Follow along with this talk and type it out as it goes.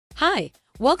Hi,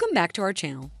 welcome back to our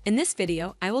channel. In this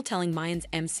video, I will telling Mayans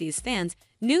M.C.'s fans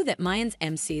knew that Mayans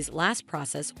M.C.'s last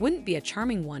process wouldn't be a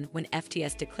charming one when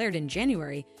FTS declared in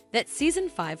January that Season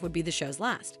 5 would be the show's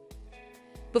last.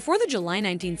 Before the July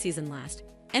 19 season last,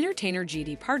 entertainer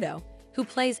G.D. Pardo, who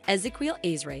plays Ezequiel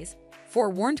Azraes,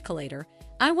 forewarned Collator,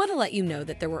 "I want to let you know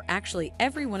that there were actually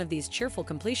every one of these cheerful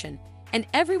completion, and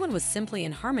everyone was simply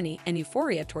in harmony and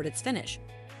euphoria toward its finish.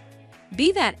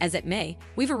 Be that as it may,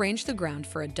 we've arranged the ground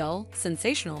for a dull,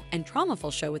 sensational, and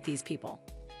traumaful show with these people.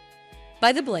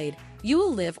 By the blade, you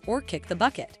will live or kick the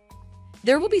bucket.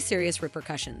 There will be serious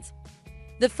repercussions."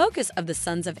 The focus of the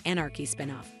Sons of Anarchy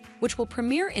spinoff, which will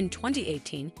premiere in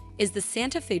 2018, is the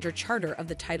Santa Fedra charter of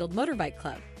the titled Motorbike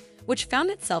Club, which found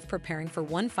itself preparing for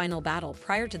one final battle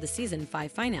prior to the Season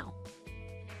 5 finale.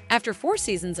 After 4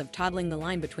 seasons of toddling the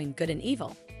line between good and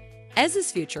evil,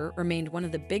 Ez's future remained one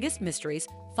of the biggest mysteries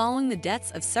following the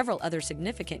deaths of several other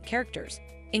significant characters,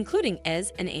 including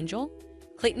Ez and Angel,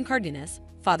 Clayton Cardenas,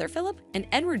 Father Philip, and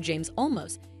Edward James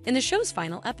Olmos in the show's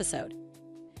final episode.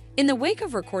 In the wake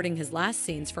of recording his last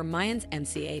scenes for Mayans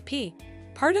M.C.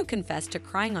 Pardo confessed to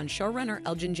crying on showrunner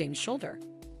Elgin James' shoulder.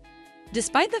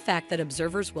 Despite the fact that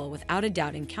observers will without a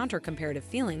doubt encounter comparative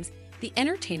feelings, the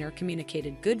entertainer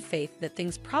communicated good faith that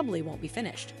things probably won't be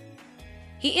finished.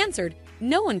 He answered,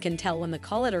 "No one can tell," when the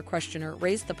Collator questioner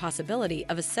raised the possibility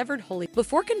of a severed holy.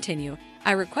 Before continue,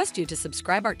 I request you to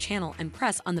subscribe our channel and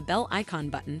press on the bell icon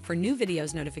button for new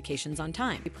videos notifications on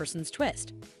time. A person's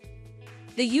twist.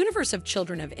 The universe of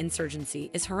Children of Insurgency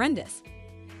is horrendous.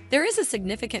 There is a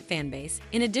significant fan base,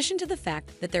 in addition to the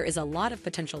fact that there is a lot of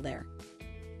potential there.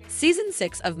 Season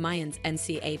 6 of Mayans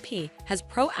M.C. has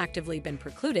proactively been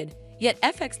precluded, yet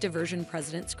FX Diversion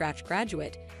President Scratch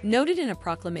Graduate noted in a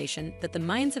proclamation that the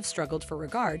Mayans have struggled for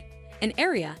regard, an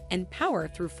area, and power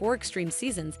through 4 extreme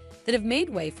seasons that have made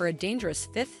way for a dangerous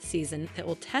 5th season that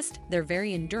will test their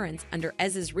very endurance under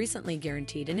Ez's recently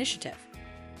guaranteed initiative.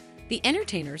 The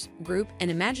entertainers, group,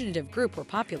 and imaginative group were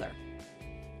popular.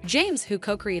 James, who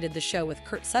co-created the show with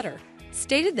Kurt Sutter,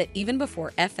 stated that even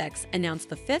before FX announced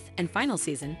the 5th and final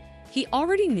season, he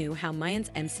already knew how Mayans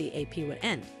M.C. would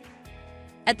end.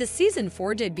 At the Season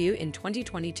 4 debut in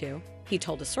 2022, he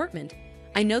told Assortment,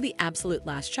 "I know the absolute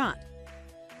last shot.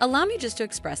 Allow me just to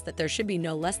express that there should be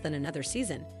no less than another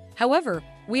season. However,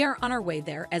 we are on our way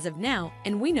there as of now,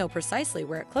 and we know precisely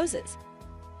where it closes."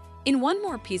 In one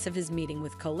more piece of his meeting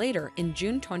with Collator in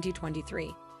June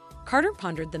 2023, Carter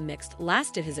pondered the mixed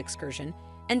last of his excursion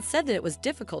and said that it was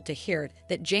difficult to hear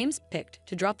that James picked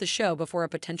to drop the show before a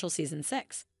potential Season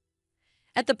 6.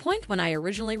 "At the point when I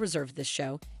originally reserved this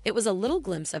show, it was a little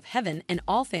glimpse of heaven and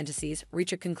all fantasies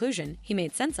reach a conclusion," he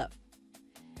made sense of.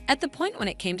 "At the point when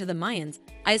it came to the Mayans,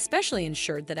 I especially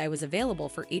ensured that I was available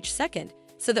for each second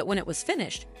so that when it was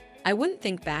finished, I wouldn't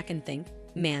think back and think,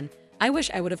 man, I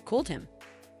wish I would have cooled him.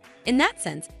 In that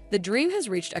sense, the dream has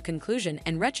reached a conclusion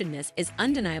and wretchedness is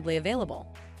undeniably available.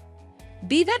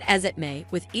 Be that as it may,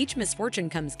 with each misfortune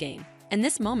comes gain, and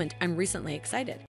this moment I'm recently excited."